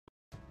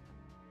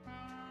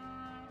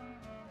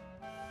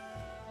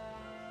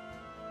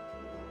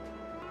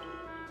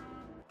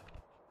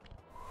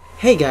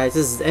Hey guys,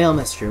 this is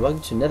ALMS here.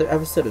 Welcome to another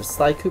episode of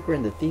Sly Cooper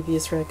and the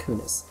Thievius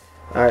Raccoonus.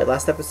 Alright,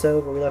 last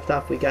episode where we left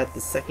off, we got the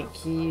second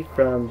key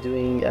from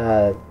doing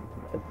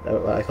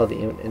what I call the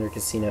inner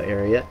casino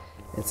area.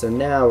 And so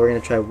now we're going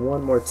to try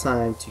one more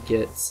time to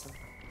get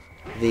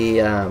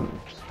the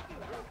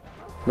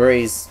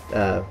Murray's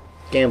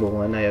gamble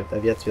one.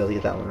 I've yet to be able to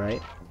get that one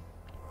right.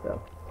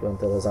 So, go and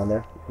throw those on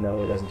there.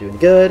 No, it doesn't do any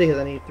good because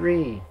I need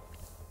 3.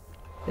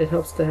 It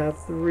helps to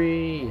have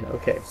 3.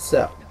 Okay,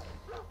 so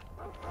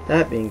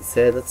that being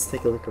said, let's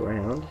take a look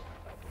around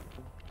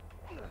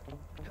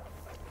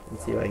and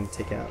see what I can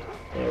take out.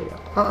 There we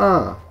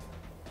go.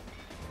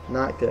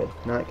 Not good.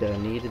 Not good. I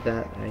needed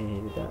that.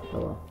 Oh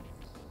well.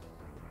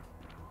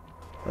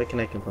 What can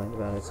I complain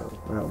about? It's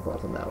not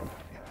involved in that one.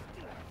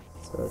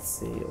 So let's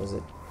see. Was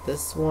it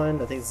this one?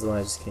 I think this is the one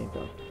I just came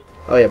from.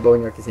 Oh yeah,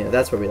 Boneyard Casino.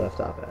 That's where we left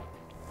off at.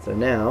 So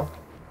now,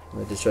 I'm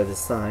going to destroy this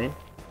sign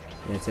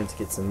and attempt to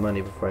get some money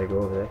before I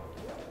go over there.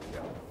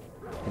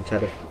 And try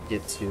to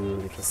get to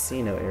the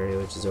casino area,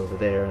 which is over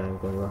there, and I'm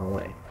going the wrong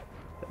way.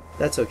 But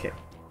that's okay.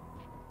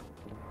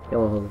 The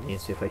only hold me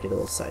is if I get a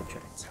little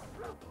sidetracked.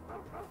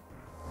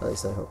 At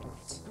least I hope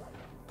not.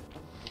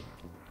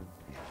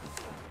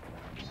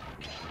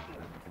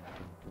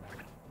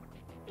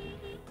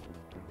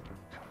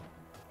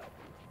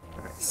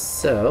 Alright,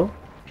 so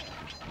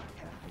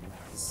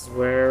this is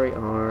where we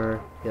are.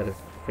 Gotta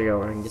figure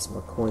out where I can get some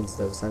more coins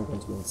though, because I'm going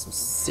to be in some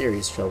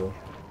serious trouble.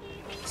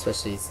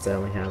 Especially since I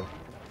only have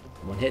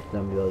one hit that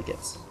I'm going to be able to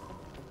get.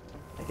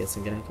 I guess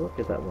I'm going to have to look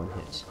at that one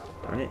hit.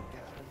 Darn it.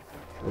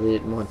 Really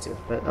didn't want to,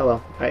 but oh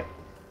well. Alright.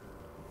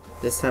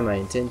 This time I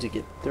intend to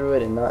get through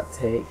it and not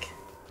take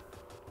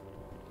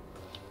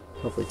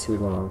hopefully too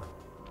long.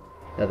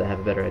 Now that I have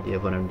a better idea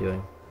of what I'm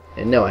doing.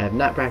 And no, I have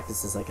not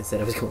practiced this like I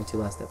said I was going to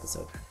last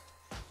episode.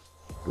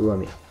 Boo on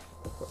me,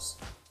 of course.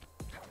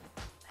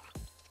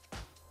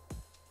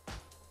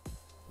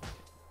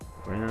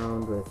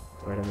 Round with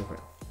right on the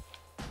ground.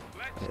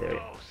 Okay, there we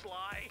go.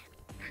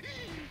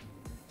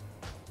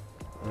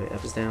 Okay,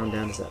 up is down,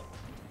 down is up.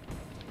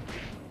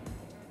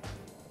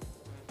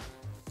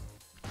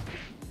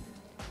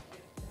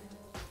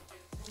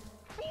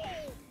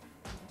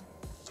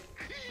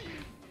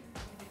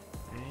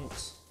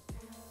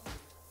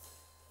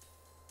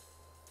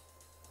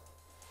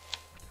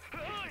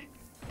 Right.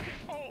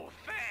 Oh,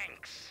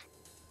 thanks.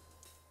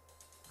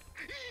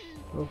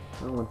 Oh,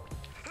 wrong one.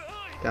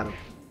 Got him.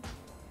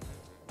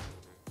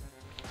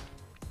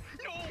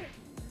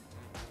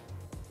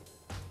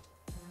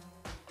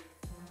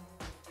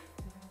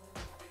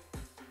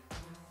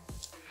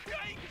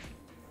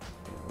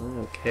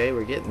 Okay,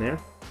 we're getting there.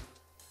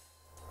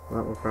 A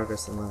lot more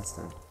progress than last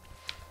time.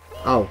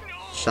 Oh,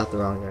 shot the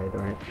wrong guy,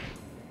 darn it.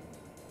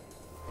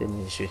 Didn't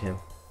need to shoot him.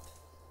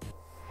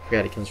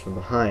 Forgot he comes from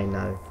behind,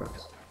 not in front.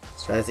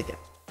 Let's try this again.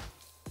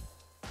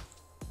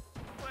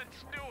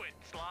 Let's do it,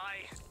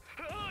 Sly.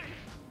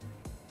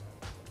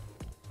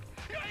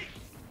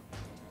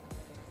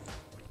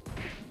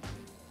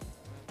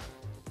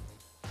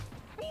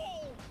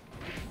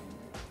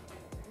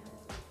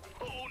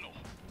 Oh no!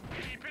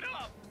 Keep it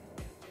up.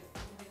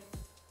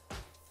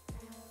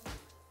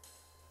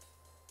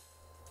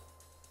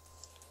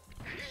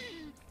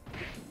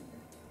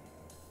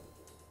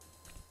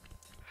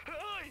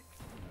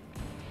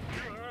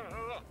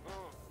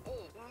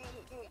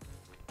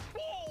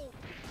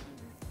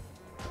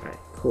 Alright,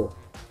 cool.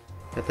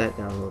 Got that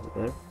down a little bit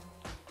better.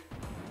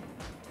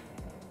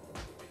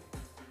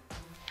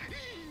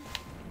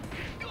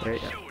 There you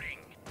go.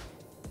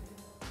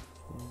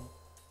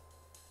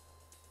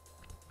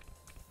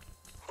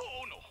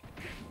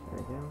 There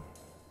we go.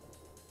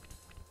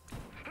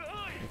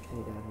 Okay,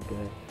 got him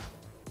good.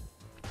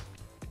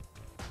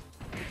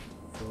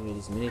 Avoid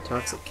as many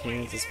toxic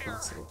cans as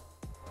possible.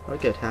 Oh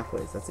good,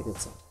 halfway, that's a good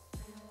sign.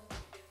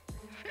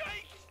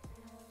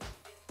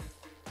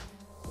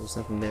 There's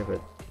nothing there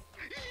but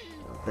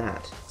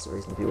that is a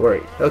reason to be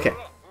worried. Okay.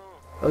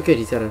 Oh good,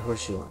 he's got a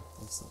horseshoe on.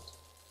 Excellent.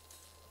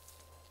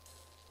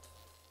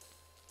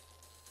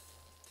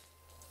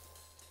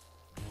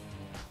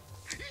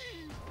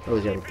 Oh,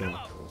 he's got a gun.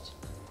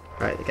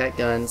 Alright, they got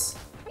guns.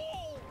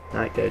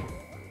 Not good.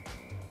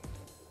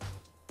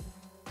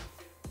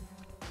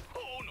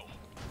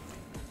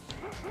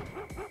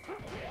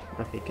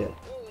 Okay, good.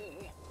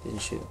 Didn't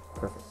shoot him.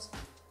 Perfect.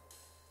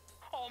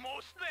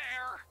 Almost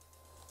there.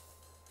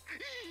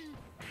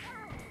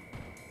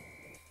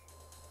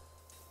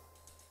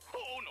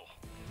 Oh no.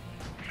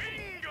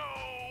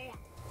 Bingo.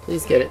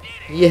 Please get it.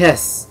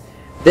 Yes!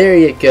 There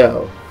you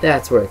go.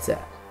 That's where it's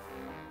at.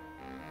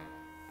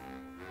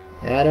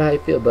 I know how you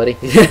feel, buddy.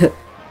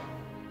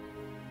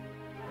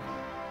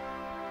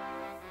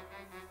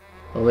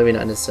 Well, maybe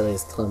not necessarily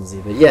as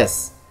clumsy, but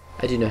yes,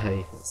 I do know how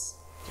he feels.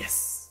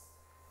 Yes!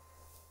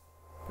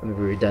 I'm gonna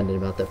be redundant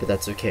about that, but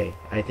that's okay.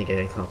 I think I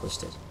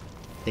accomplished it.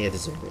 I think I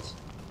deserve it.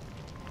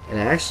 And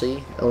I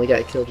actually only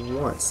got killed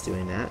once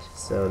doing that,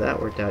 so that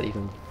worked out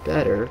even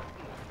better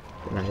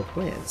than I had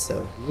planned.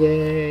 So,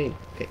 yay!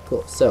 Okay,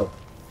 cool. So,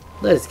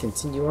 let us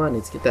continue on.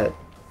 Let's get that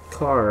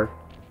car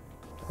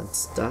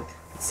unstuck.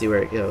 see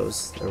where it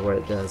goes, or what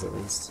it does at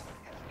least.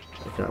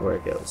 If not, where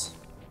it goes.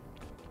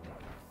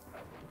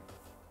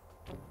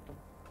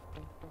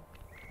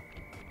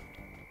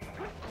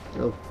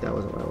 Oh, that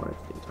wasn't what I wanted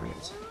to do, darn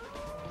it.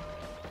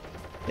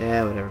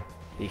 Yeah, whatever.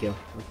 There you go.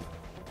 Okay.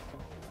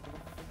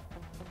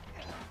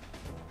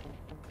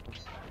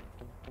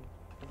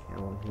 I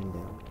want him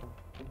down.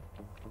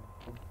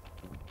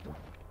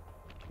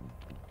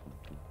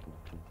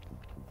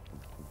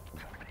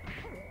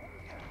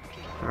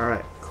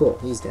 Alright, cool.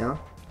 He's down.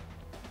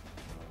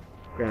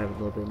 Grab a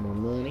little bit more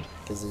money,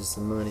 because there's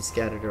some money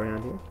scattered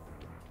around here.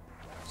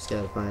 Just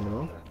gotta find them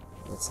all.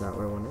 That's not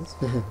where one is.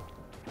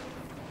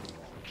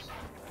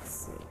 Let's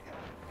see.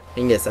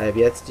 And yes, I have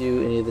yet to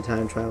do any of the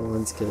time trial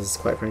ones, because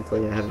quite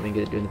frankly, I haven't been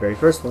good at doing the very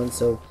first one,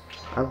 so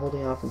I'm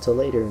holding off until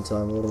later, until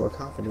I'm a little more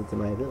confident in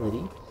my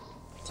ability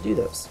to do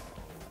those.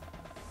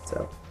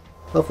 So,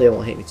 hopefully it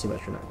won't hate me too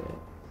much for not doing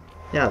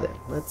it. Now then,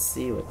 let's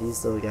see what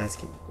these little guys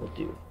will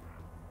do.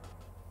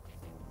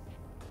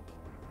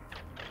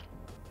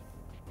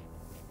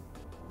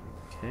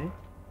 Okay.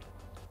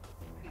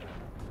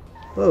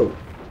 Whoa.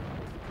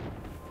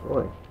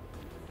 Boy.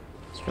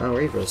 Strong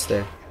reverse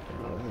there.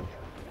 Oh, wow.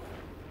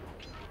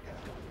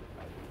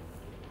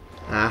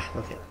 Ah,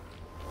 okay.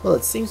 Well,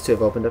 it seems to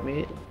have opened up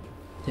me.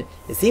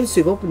 It seems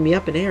to have opened me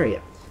up an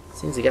area. It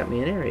seems it got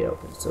me an area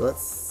open. So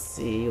let's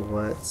see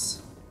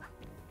what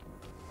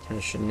kind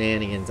of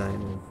shenanigans I'm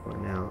in for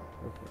now.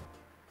 Okay.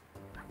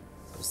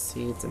 So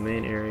see, it's a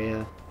main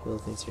area. Will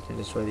thinks we can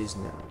destroy these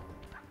now.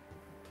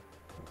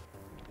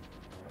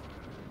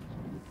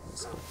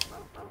 Let's go.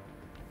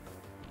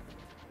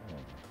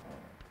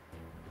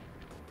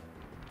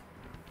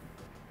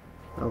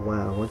 Oh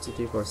wow, 1, 2,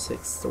 3, 4,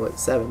 6. So what?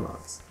 7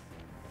 logs.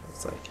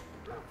 Looks like.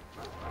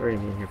 We're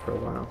gonna be in here for a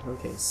while.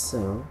 Okay,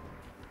 so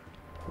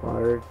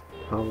water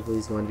probably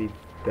is going to be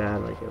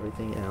bad like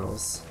everything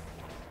else.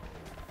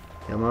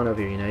 Come on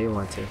over here, you know you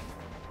want to.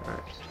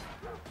 Alright.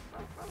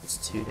 It's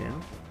 2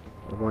 down.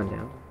 Or 1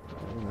 down.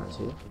 No, not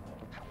 2.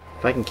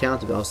 If I can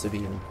count, it'll also be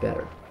even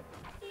better.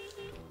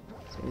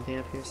 Is there anything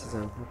up here since I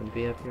happen to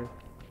be up here?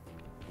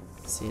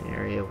 See an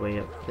area way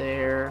up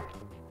there.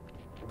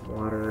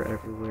 Water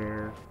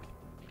everywhere.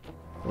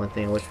 One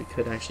thing I wish we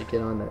could actually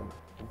get on that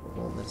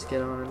won't let us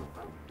get on.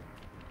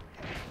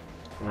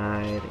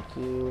 Right, thank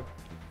you.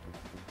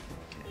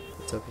 Okay,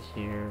 it's over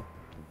here.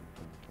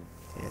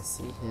 Okay, I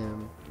see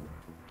him.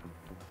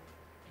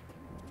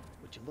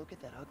 Would you look at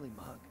that ugly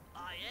mug?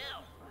 I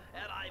am,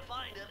 and I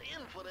find it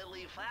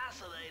infinitely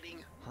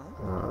fascinating.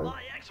 Huh?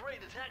 My X-ray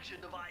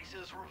detection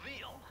devices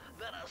reveal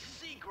that a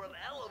secret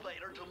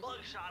elevator to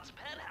Muggshot's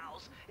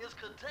penthouse is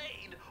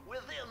contained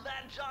within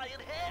that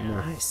giant head.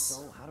 Nice.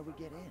 So how do we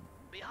get in?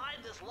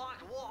 Behind this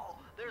locked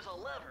wall, there's a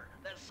lever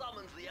that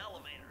summons the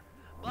elevator.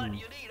 But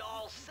you need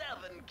all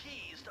 7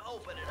 keys to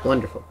open it up.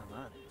 Wonderful. I'm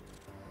on it.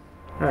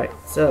 Alright,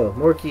 so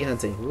more key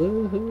hunting.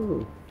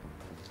 Woohoo!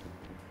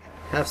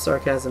 Half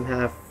sarcasm,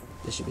 half.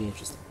 This should be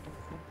interesting.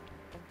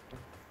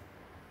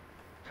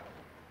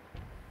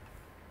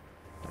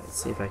 Alright,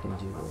 let's see if I can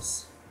do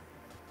this.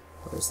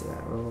 Where's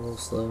that? Roll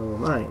slow.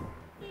 Mine.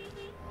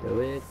 Do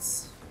it.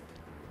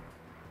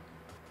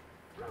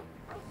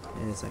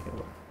 And it's not gonna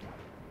work.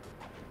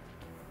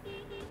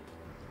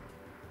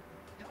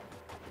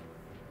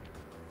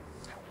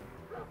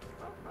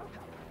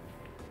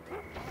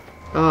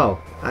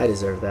 Oh, I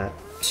deserve that.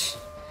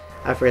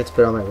 I forgot to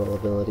put on my little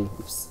ability.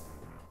 Oops.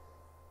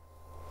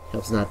 It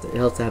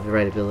helps to have the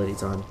right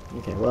abilities on.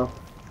 Okay, well,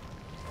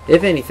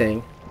 if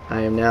anything,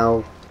 I am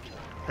now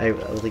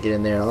able to get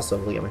in there and also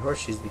able to get my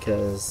horseshoes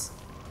because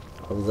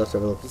all these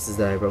leftover little pieces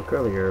that I broke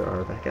earlier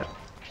are back up.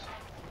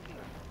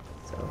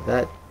 So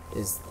that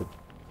is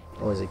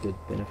always a good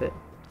benefit.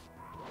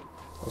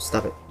 Oh,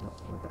 stop it! No,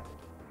 not that.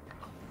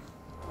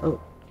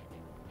 Oh.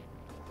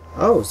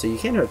 Oh, so you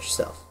can hurt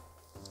yourself.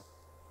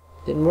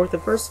 Didn't work the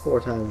first 4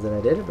 times that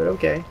I did it, but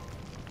okay.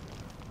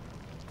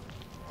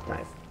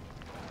 Dive.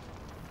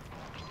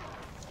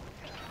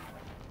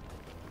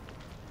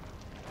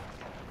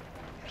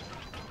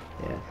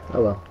 Yeah,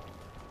 oh well.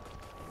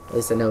 At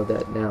least I know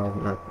that now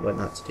what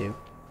not to do.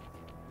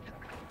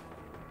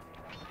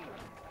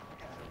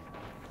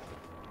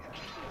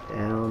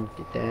 Down,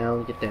 get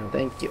down, get down.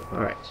 Thank you.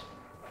 Alright.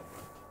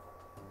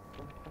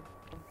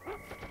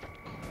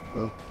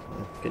 Well,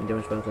 I couldn't do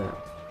much about that.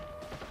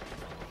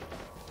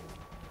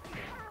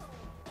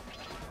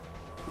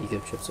 Ego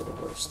trips are the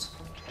worst.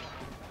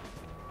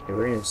 Okay,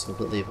 we're gonna just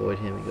completely avoid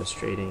him and go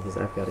straight in because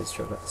I've got to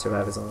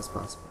survive as long as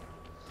possible.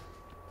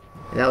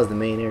 And that was the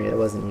main area. That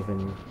wasn't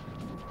even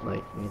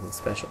like anything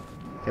special.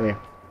 Come here.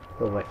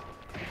 Go away.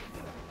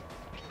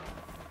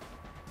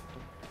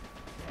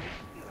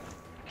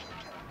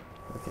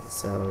 Okay,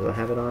 so do I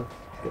have it on?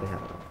 Good, I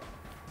have it on.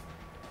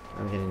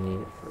 I'm gonna need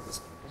it for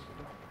this.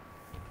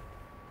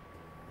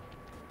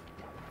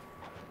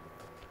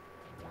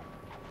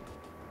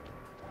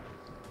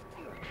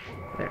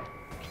 There.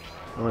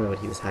 I wonder what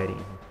he was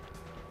hiding.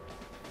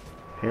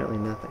 Apparently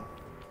nothing.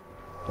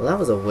 Well, that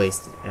was a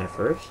wasted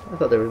effort. I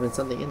thought there would have been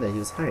something in there he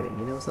was hiding.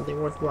 You know,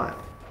 something worthwhile.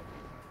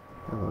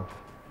 Oh well.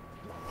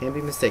 can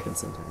be mistaken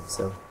sometimes.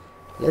 So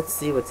let's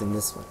see what's in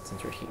this one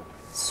since we're here.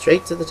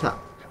 Straight to the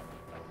top.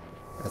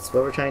 That's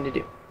what we're trying to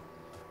do.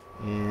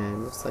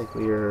 And looks like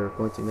we are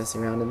going to be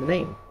messing around in the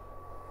name.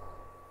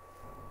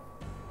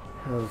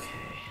 Okay.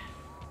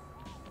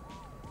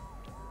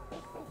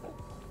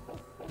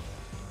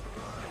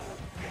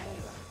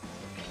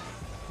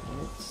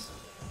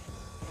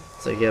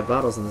 So you have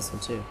bottles in this one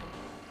too.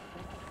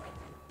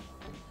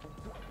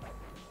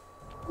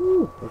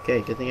 Woo!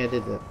 Okay, good thing I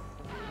did that.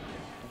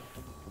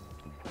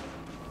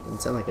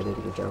 Didn't sound like I did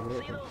a good job with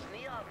it. See those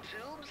neon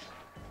tubes?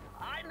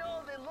 I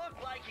know they look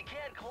like you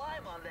can't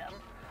climb on them,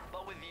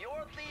 but with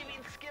your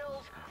thieving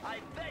skills, I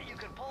bet you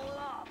could pull it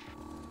off.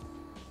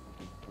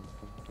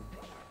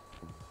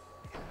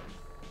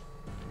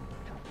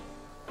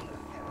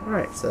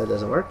 Alright, so that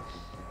doesn't work.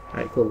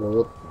 Alright, cool. Well,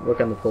 we'll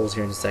work on the poles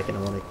here in a second.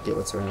 I want to get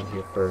what's around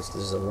here first.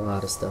 There's a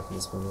lot of stuff in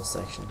this one little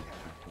section.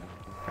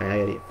 Alright, I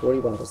gotta get 40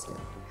 bottles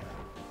down.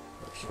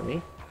 Works for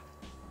me.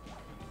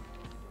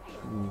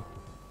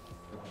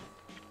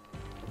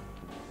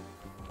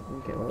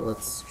 Okay, well,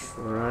 let's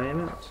try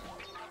them out.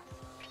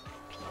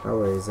 No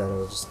worries,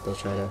 they'll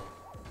try to...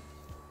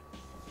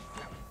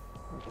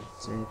 Okay,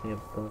 is there anything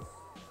above?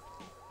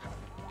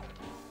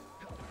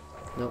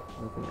 Nope,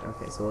 nothing there.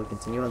 Okay, so we'll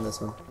continue on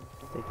this one.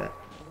 Take that.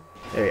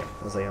 There we go.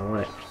 I was like, I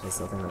want it. There's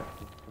something on it.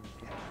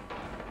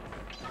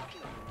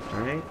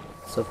 Alright.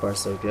 So far,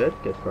 so good.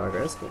 Good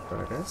progress. Good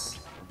progress.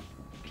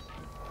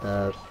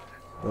 Going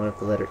up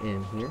the letter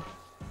N here.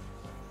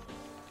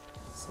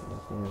 So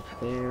nothing up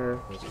there,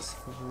 which is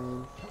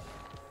fine.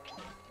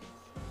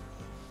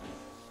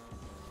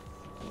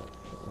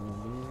 Put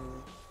one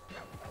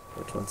there.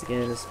 Which once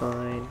again is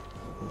fine.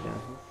 Nothing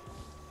down here.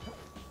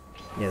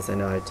 Yes, I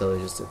know I totally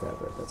just did that,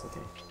 but that's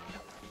okay.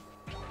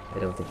 I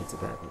don't think it's a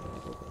bad thing.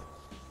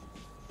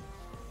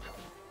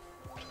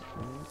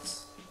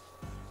 Right.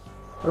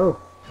 Oh,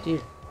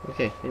 dear.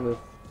 Okay, they move.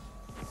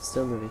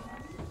 Still moving.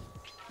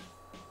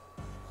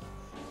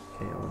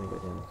 Okay, I want to go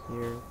down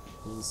here.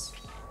 Please.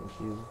 Thank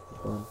you.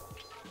 Have fun.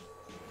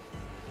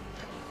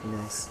 Be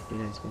nice. Be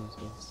nice. Be nice.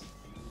 Be nice.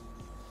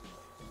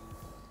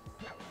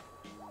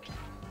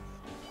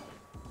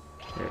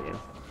 There we go.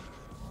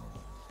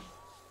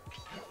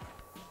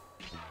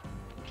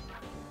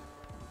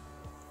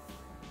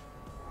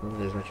 I don't think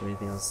there's much of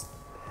anything else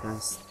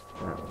past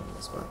that one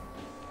as well.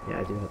 Yeah,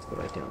 I do have to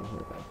go back down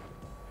here though.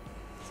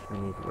 So I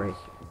need right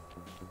here.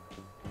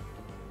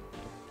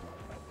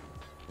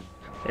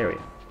 There we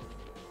go.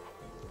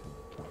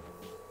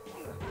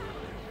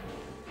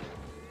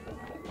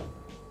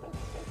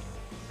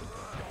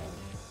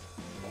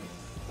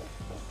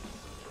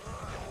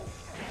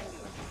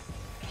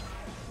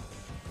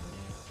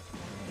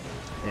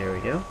 There we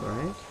go,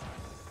 alright.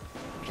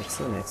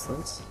 Excellent,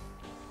 excellent.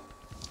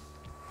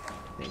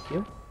 Thank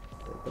you.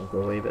 Don't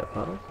go away, that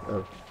bottle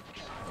of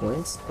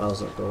coins. Bottles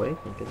don't go away,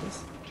 thank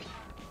goodness.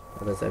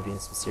 Otherwise I'd be in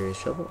some serious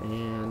trouble.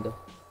 And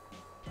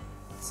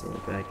let's see the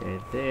back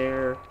right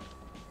there.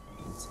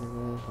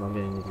 Well, I'm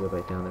gonna need to go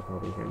back down there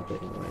probably here in a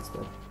bit anyways,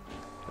 but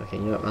okay,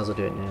 you know what, might as well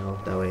do it now,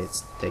 that way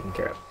it's taken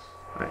care of.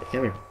 Alright,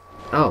 come here.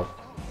 Oh!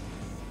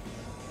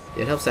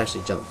 It helps to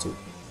actually jump too.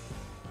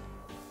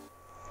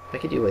 If I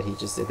could do what he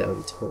just did, that would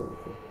be totally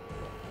cool.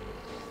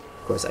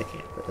 Of course I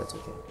can't, but that's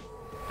okay.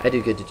 I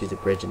do good to do the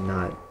bridge and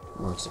not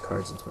launch the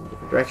cards in 20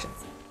 different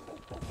directions.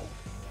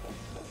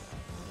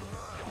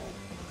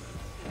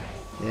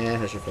 Yeah,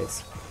 hush your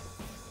face.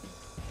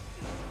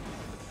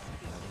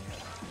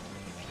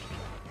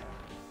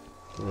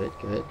 Good,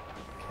 good.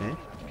 Okay.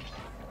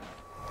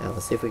 Now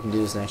let's see if we can do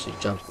this and actually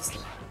jump this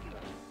thing.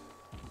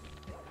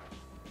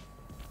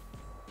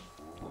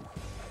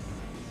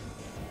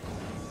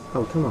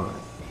 Oh, come on.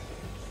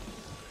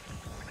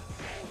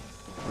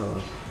 Oh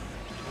well.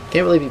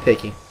 Can't really be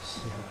picky.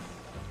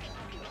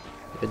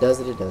 If it does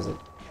it, it does it.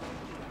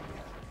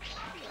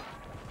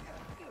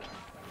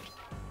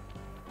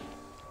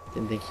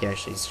 Didn't think he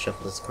actually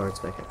shuffled his cards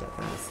back up that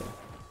fast, so.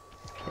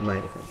 In my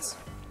defense.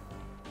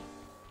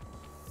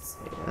 Let's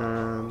see,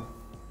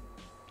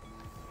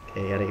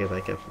 okay, gotta go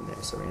back up from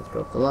there, so we're gonna have to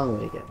go up the long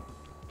way again.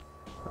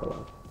 Oh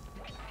well.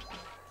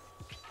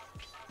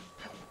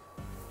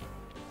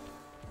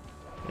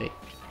 Wait.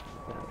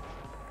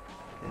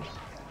 Okay.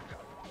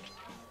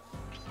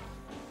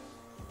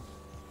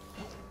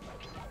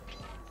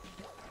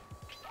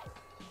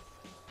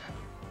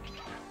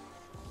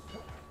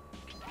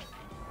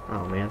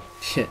 Oh man,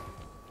 shit.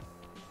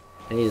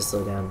 I need to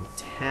slow down a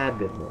tad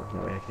bit more.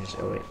 That way I can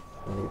actually. Oh wait,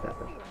 I'll leave that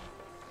though.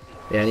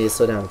 Yeah, I need to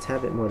slow down a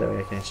tad bit more. That way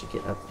I can actually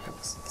get up the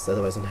house. Because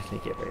otherwise I'm not going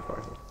to get very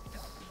far here.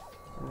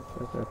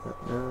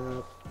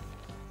 Up.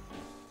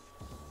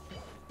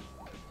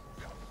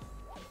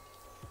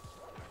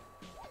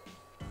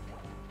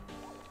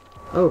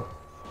 Oh,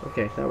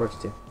 okay, that works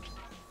too.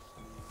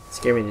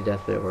 Scare me to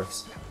death, but it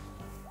works.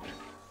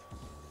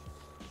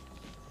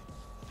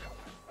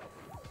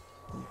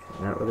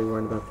 Okay, not really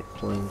worried about the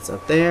coins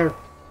up there.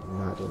 I'm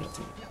not doing it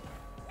to me.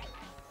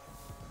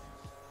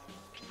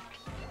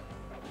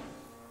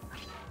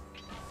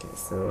 Okay,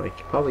 so I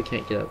probably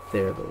can't get up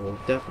there, but we'll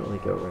definitely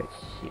go right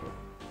here.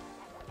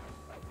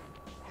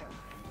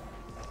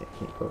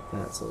 equip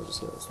that, so we'll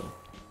just go this way.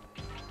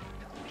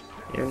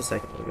 Here in a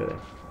second, we'll go there.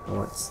 I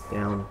want it's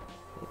down.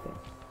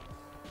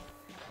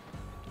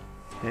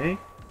 Okay.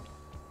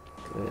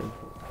 Good.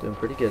 Doing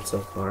pretty good so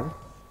far.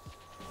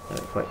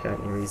 Haven't quite got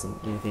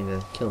anything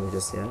to kill me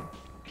just yet.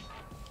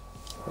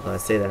 Although I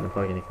say that, I'm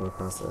probably going to come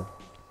across a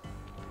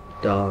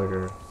dog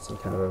or some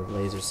kind of a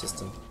laser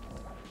system.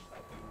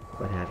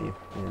 What have you,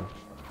 you know.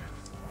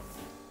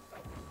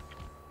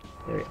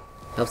 There we go.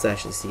 Helps to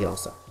actually see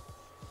also.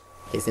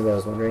 In case anybody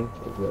was wondering,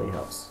 it really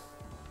helps.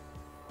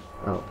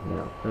 Oh,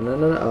 no.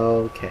 No.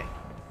 Okay.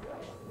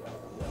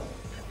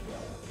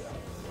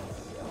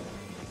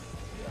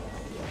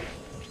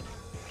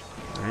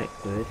 Alright,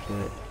 good.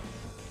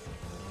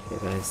 Okay,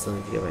 but I still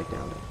need to get right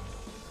down there.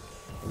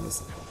 And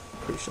this is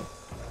crucial.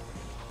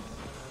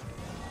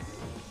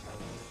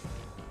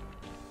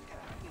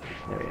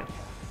 There we go.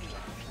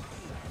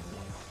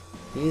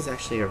 These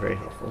actually are very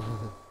helpful.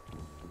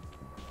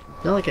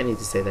 Not like I need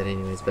to say that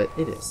anyways, but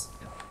it is.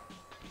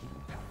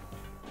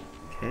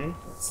 Okay,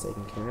 that's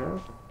taken care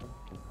of.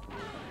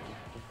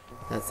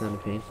 That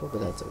sounded painful, but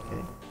that's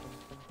okay.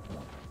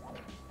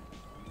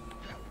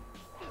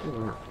 Oh,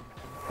 wow.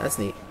 That's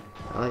neat.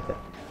 I like that.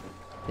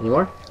 Any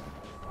more?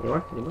 Any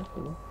more?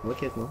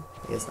 Okay, more?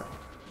 I guess not.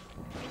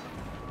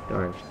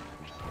 Darn.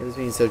 It was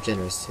being so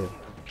generous, too.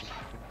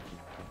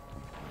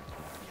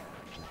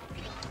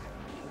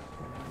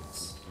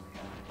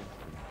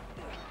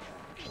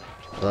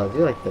 Well, I do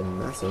like the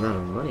massive amount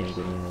of money I'm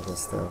getting out of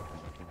this, though.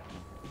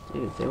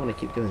 Dude, if they want to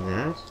keep doing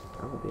that,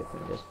 I won't be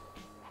offended.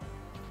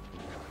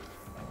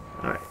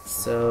 Alright,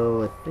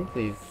 so I think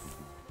we've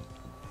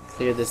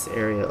cleared this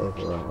area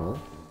overall.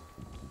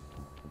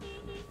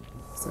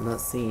 So I'm not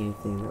seeing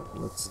anything that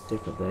looks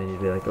different that I need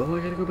to be like, oh, I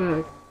gotta go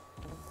back.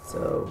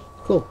 So,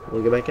 cool.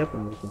 We'll go back up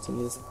and we'll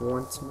continue this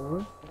once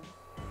more.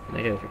 And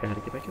I gotta figure out how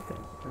to get back up there.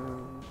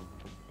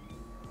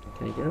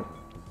 Can I get up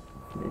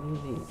from any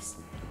of these?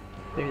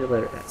 Maybe the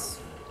letter S.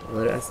 The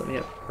letter S let me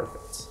up.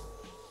 Perfect.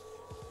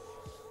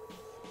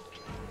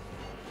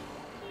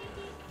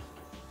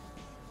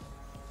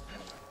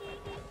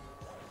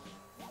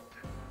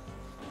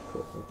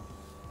 Cool.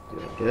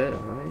 Doing good,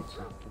 alright.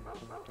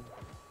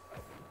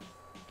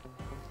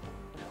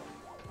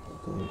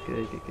 Doing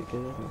good.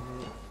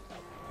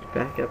 Alright.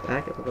 Back up.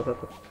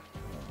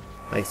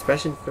 My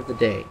expression for the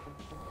day.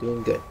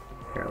 Doing good,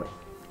 apparently.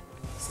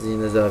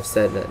 Seeing as though I've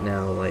said that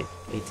now like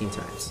 18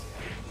 times.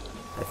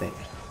 I think.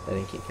 I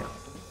didn't keep count.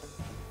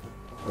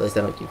 At least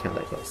I don't keep count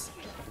that close.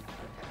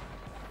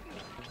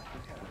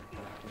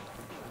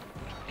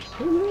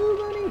 Ooh,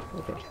 money!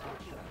 Okay.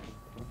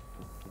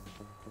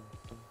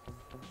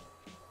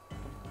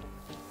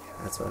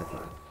 That's what I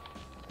thought.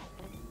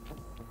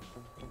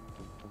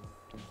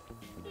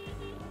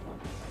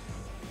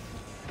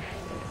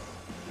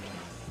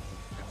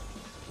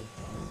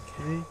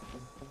 Okay.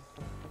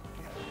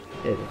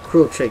 Yeah, the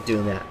cruel trick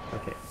doing that.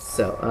 Okay,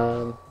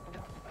 so,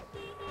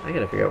 I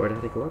gotta figure out where to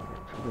go up here.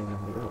 I don't even know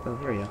how to go. Oh,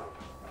 here we go.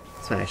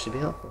 This might actually be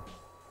helpful.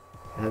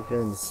 I have a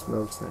feeling the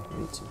smoke's not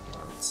gonna be too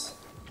hot.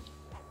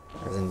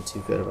 As in too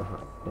good of a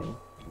hot thing.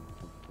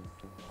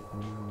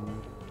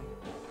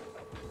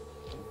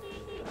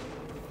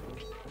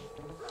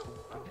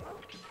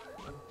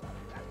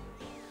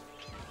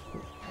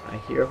 I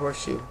hear a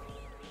horseshoe.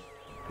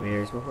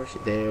 Where's my horseshoe?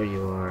 There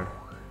you are.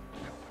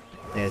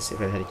 I gotta see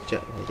if I had to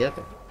get up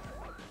there.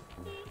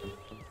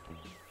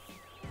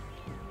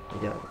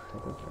 Yeah,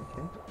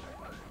 okay.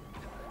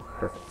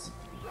 Perfect.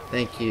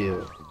 Thank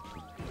you.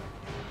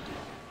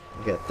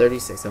 We got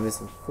 36. I'm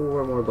missing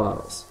 4 more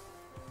bottles.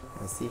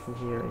 Can I see from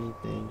here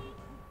anything?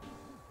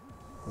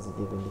 Doesn't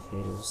give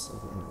indicators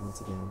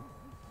once again.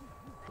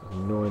 I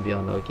have no idea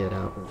I'll get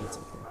out, but that's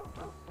okay.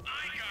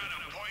 I got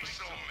a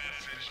voice-o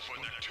message for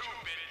the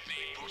 2-bit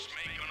thief who's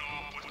making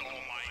off with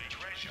all my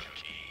treasure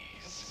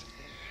keys.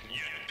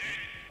 You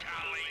dead,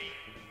 Pally?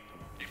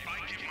 If I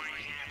get my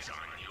hands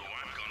on you,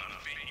 I'm gonna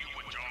fit you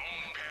with your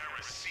own pair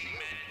of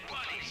cement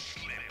buddy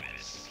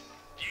slippers.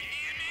 You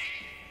hear me?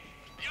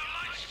 Your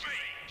lunch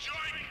mate,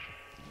 join me.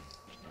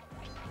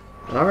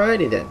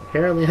 Alrighty then.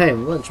 Apparently I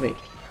am lunch meat.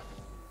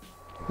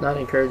 Not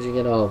encouraging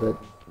at all, but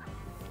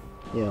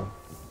you know,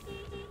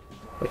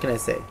 what can I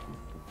say?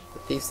 The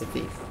thief's a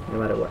thief, no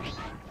matter what.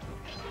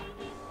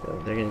 So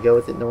they're gonna go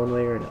with it in one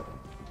way or another.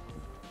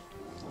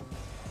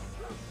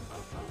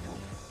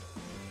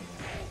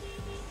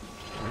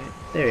 Alright,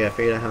 there we go. I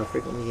figured out how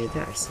frequently he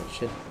attacks. So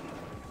it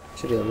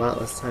should be a lot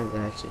less times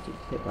than I actually get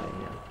hit by him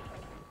now.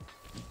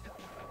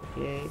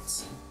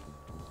 58.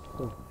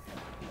 Cool.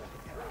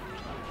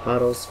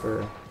 Bottles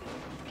for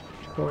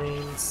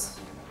coins.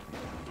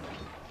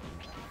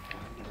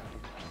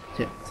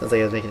 Yeah, sounds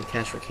like I was making a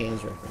cash for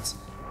cans reference.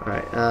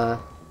 Alright,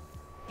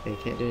 okay,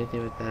 can't do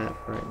anything with that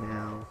for right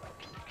now.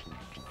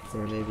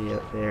 There may be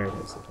up there.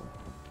 There's something.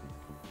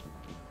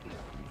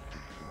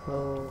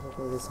 Oh,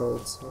 hopefully this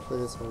holds.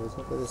 Hopefully this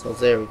holds.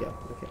 There we go.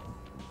 Okay.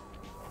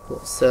 Cool.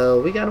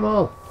 So we got them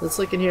all. Let's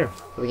look in here.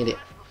 What we can do.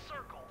 Press the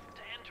circle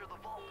to enter the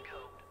vault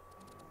code.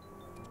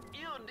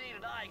 You need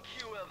an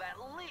IQ of at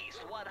least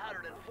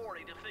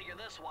 140 to figure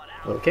this one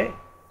out. Okay.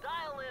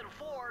 Dial in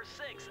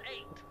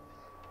 468.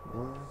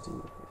 1,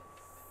 2,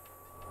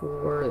 3,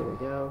 4. There we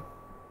go.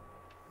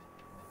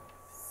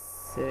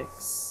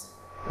 6.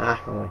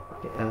 Ah, wrong way.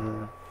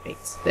 Okay, 8.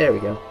 There we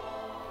go.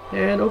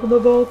 And open the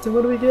vault, and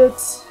what do we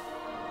get?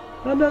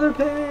 Another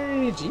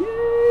page!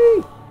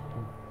 Yay!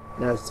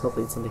 Now it's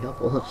hopefully it's something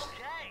helpful.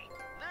 Okay,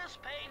 this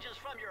page is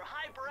from your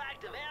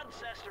hyperactive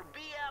ancestor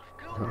B.F.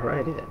 Cooper.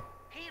 Alrighty then.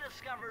 He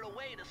discovered a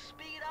way to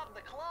speed up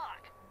the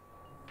clock.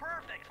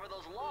 Perfect for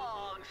those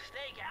long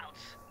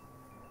stakeouts.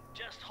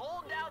 Just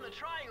hold down the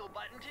triangle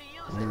button to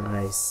use it.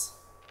 Nice.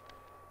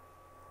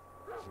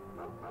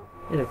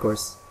 And of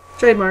course,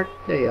 trademark.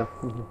 There you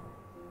go.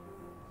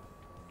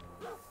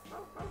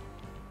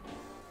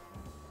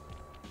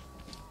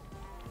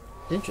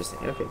 Interesting.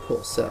 Okay,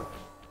 cool. So,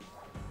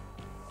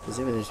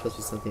 presuming there's supposed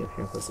to be something up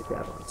here I'm supposed to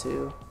grab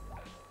onto.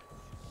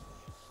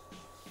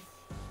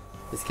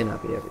 This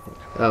cannot be everything.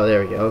 Oh,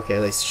 there we go. Okay,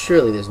 like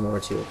surely there's more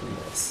to it than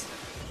this.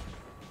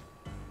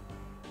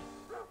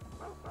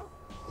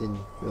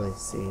 Didn't really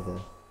see the...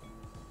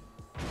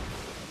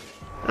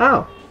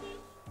 Oh!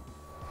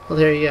 Well,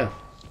 there you go.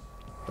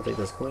 I'll take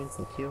those coins,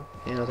 thank you.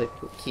 And I'll take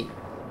the key.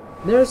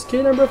 There's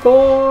key number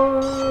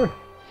 4!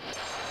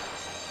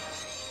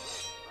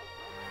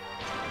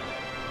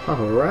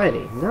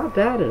 Alrighty, not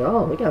bad at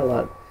all. We got a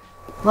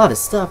lot of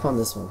stuff on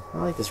this one. I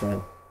like this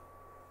run.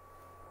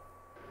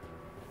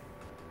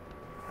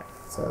 Right,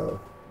 so,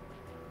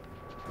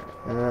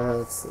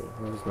 let's see.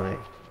 Where's my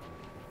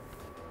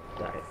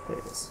dive? There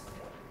it is.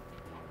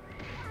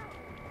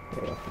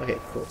 There we go. Okay,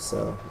 cool.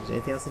 So, is there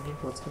anything else in here?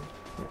 Once again?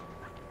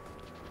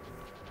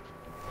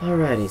 Yeah.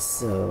 Alrighty,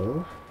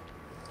 so,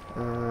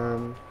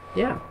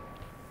 yeah.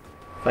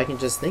 If I can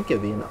just think,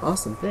 it'd be an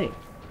awesome thing.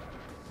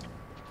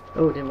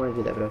 Oh, didn't want to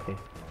do that, but okay.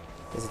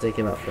 Guess I'll take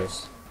him out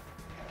first.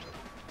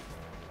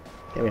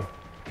 Come here.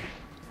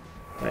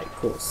 Alright,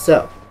 cool.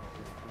 So,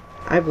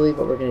 I believe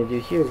what we're going to do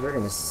here is we're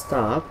going to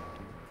stop.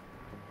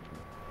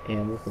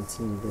 And we'll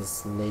continue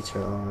this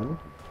later on.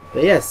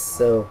 But yes,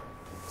 so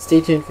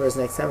stay tuned for us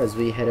next time as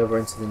we head over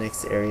into the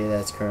next area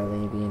that's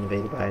currently being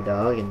invaded by a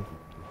dog. And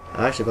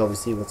I should probably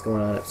see what's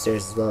going on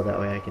upstairs as well. That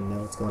way I can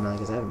know what's going on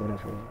because I haven't been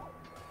up here.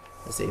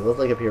 Let's see. Let's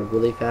look up here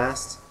really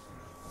fast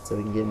so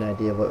we can get an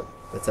idea of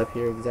what's up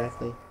here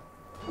exactly.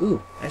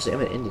 Ooh, actually I'm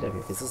going to end it up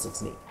here because this looks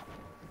neat.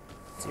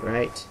 Let's see,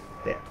 right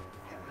there.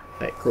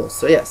 Alright, cool.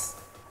 So yes.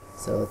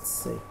 So let's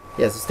see.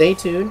 Yeah, so stay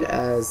tuned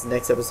as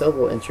next episode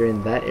we'll enter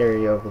in that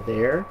area over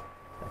there.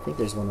 I think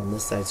there's one on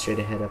this side straight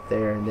ahead up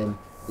there, and then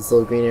this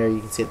little green area you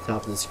can see at the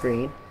top of the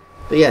screen.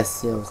 But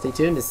yes, stay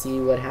tuned to see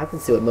what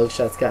happens, see what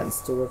Muggshot's got in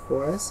store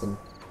for us, and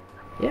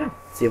yeah,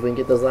 see if we can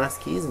get those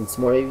last keys and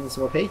maybe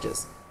some more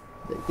pages.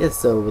 But yes,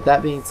 so with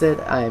that being said,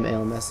 I am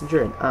Ale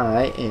Messenger, and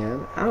I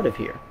am out of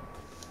here.